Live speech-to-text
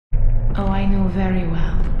Oh, I know very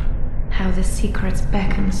well how the secrets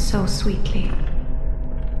beckon so sweetly.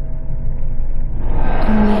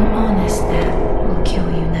 Only an honest death will kill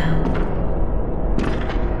you now.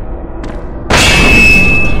 Protect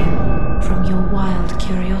you from your wild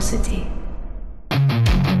curiosity.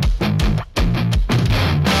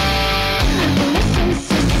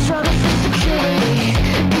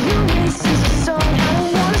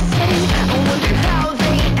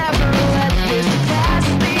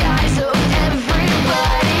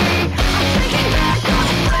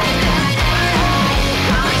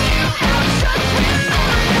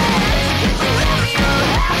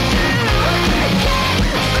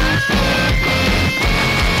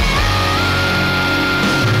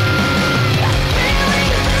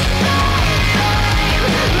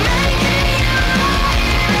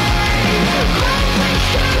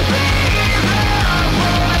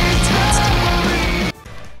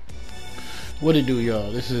 What it do,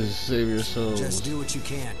 y'all? This is Savior Soul. Just do what you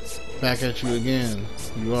can. Back at you again.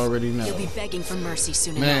 You already know. You'll be begging for mercy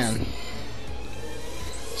soon Man. enough.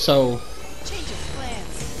 So,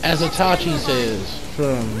 as Itachi says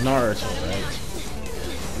from Naruto,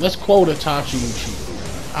 right? Let's quote Itachi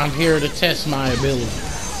Uchiha. I'm here to test my ability.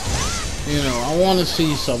 You know, I want to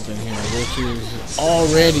see something here, which is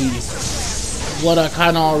already what I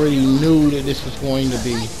kind of already knew that this was going to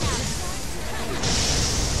be.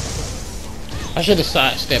 I should have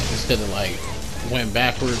sidestepped instead of like went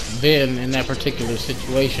backwards then in that particular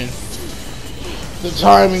situation. The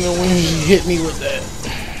timing of when he hit me with that.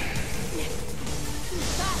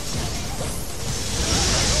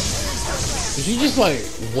 Was he just like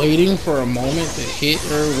waiting for a moment to hit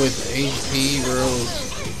her with HP, bro?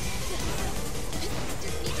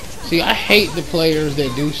 See, I hate the players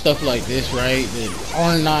that do stuff like this, right? That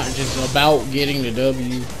are not just about getting the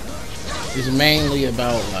W. It's mainly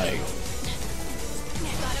about like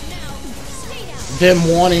them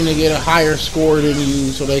wanting to get a higher score than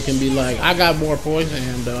you so they can be like, I got more points than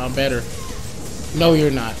him, though I'm better. No,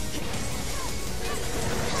 you're not.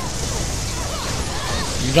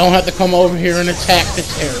 You don't have to come over here and attack the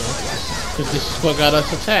terror, because this is what got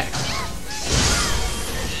us attacked.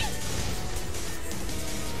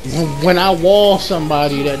 When I wall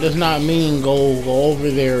somebody, that does not mean go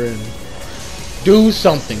over there and do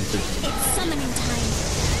something to them. It's summoning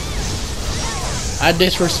time. I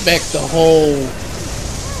disrespect the whole,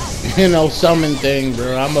 you know, summon thing,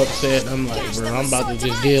 bro. I'm upset. I'm like, bro, I'm about to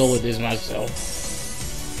just deal with this myself.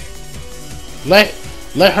 Let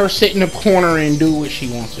her sit in the corner and do what she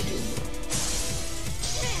wants to do.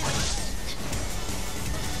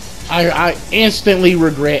 I instantly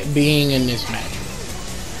regret being in this match.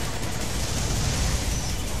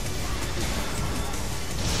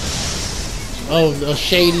 Of a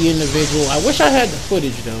shady individual. I wish I had the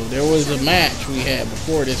footage though. There was a match we had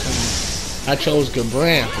before this one. I chose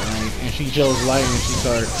Gabranth, right? And she chose Lightning. She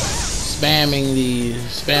started spamming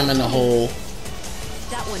the whole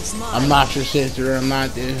That one's mine. I'm not your sister, I'm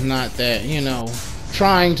not this, not that, you know,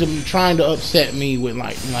 trying to upset me with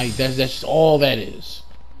like that's all that is.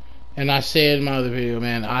 And I said in my other video,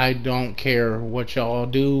 man, I don't care what y'all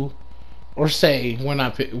do or say when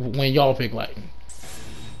y'all pick Lightning.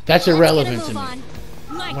 That's irrelevant to me.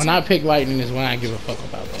 When I pick Lightning is when I give a fuck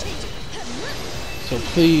about that. So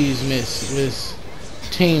please, Miss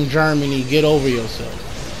Team Germany, get over yourself.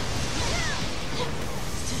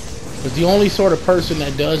 But the only sort of person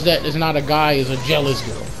that does that is not a guy, is a jealous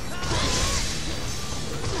girl.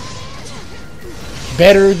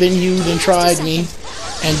 Better than you, than tried me,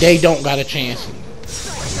 and they don't got a chance.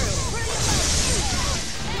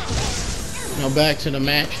 Now back to the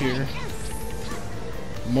match here.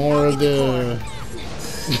 More of the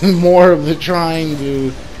trying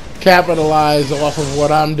to capitalize off of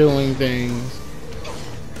what I'm doing things.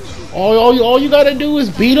 All you gotta do is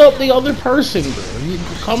beat up the other person, bro. You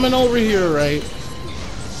coming over here, right?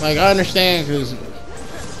 Like, I understand, because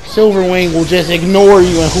Silverwing will just ignore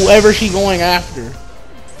you, and whoever she's going after,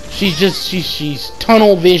 she's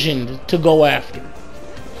tunnel visioned to go after.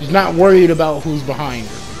 She's not worried about who's behind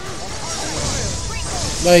her.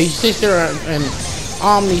 Like, she sits there and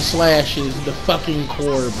Omni slashes the fucking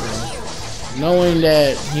core, bro. Knowing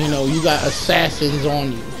that, you know, you got assassins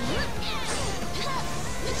on you.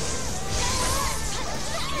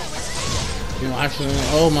 You know, actually,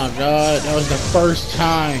 oh my god, that was the first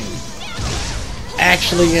time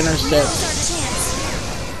actually intercepted.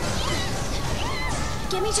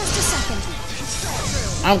 Give me just a second.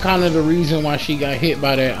 I'm kind of the reason why she got hit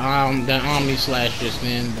by that Omni slash just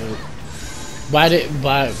then,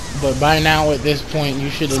 but by now at this point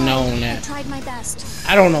you should have known that. I tried my best.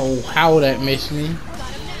 I don't know how that missed me.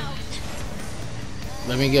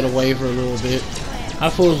 Let me get away for a little bit. I'm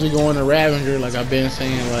supposed to go into Ravager, like I've been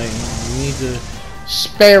saying. Like, you need to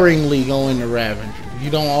sparingly go into Ravager. You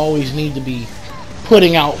don't always need to be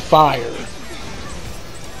putting out fire,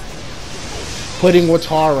 putting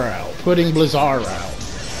Watara out, putting Blizzara out.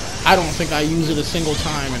 I don't think I use it a single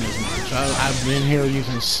time in this match. I've been here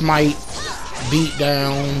using Smite, beat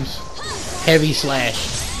downs, heavy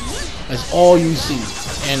slash. That's all you see.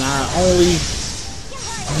 And I only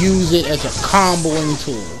use it as a comboing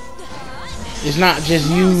tool. It's not just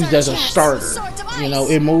used as a starter. You know,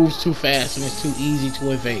 it moves too fast and it's too easy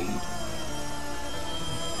to evade.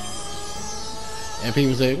 And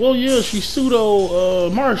people say, well, yeah, she's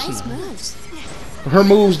pseudo marksman. Her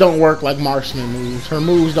moves don't work like marksman moves. Her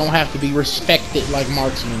moves don't have to be respected like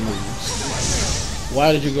marksman moves.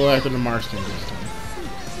 Why did you go after the marksman this time?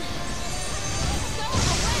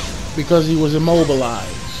 Because he was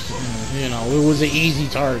immobilized. You know, it was an easy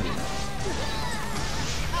target.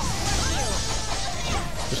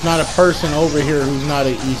 There's not a person over here who's not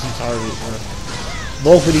an easy target.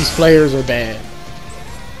 Both of these players are bad.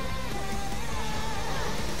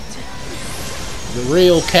 The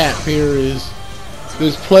real cap here is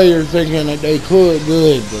this player thinking that they could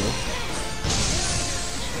good, bro.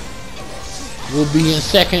 Will be in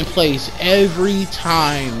second place every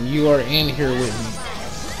time you are in here with me.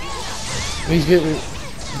 Please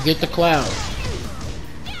get the cloud.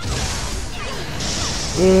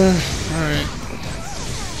 Alright.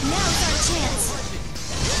 Now's our chance.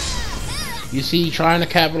 You see, trying to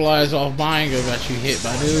capitalize off Bingo got you hit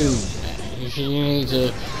by dude. You need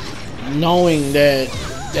to, knowing that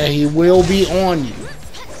he will be on you.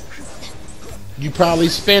 You probably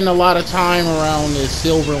spend a lot of time around this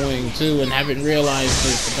Silverwing too, and haven't realized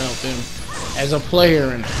this about them as a player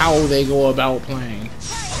and how they go about playing.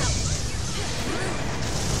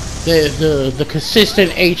 The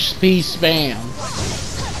consistent HP spam.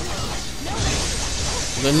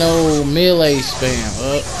 The no melee spam.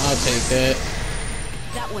 I'll take that.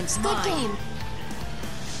 That one's good game.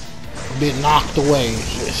 Been knocked away.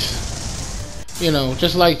 You know,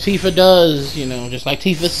 just like Tifa does. You know, just like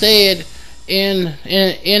Tifa said in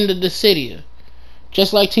the Dissidia.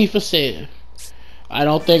 Just like Tifa said, I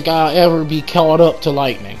don't think I'll ever be caught up to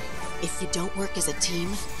lightning. If you don't work as a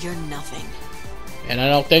team, you're nothing. And I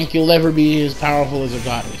don't think you'll ever be as powerful as a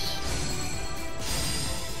goddess.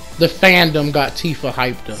 The fandom got Tifa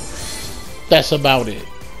hyped up. That's about it.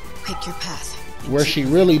 Pick your path. Where she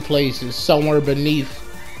really plays is somewhere beneath.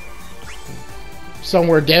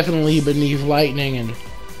 Somewhere definitely beneath lightning and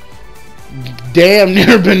damn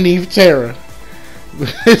near beneath Terra.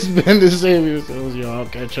 It's been the same. So y'all, I'll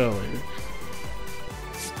catch y'all later.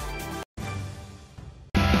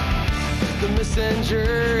 The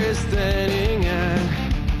messenger is standing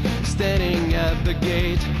at the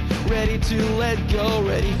gate, ready to let go,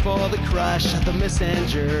 ready for the crush of the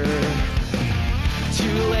messenger.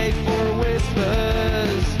 Too late for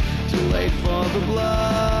whispers, too late for the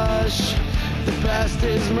blush. The past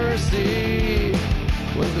is mercy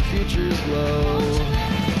when the future's glow.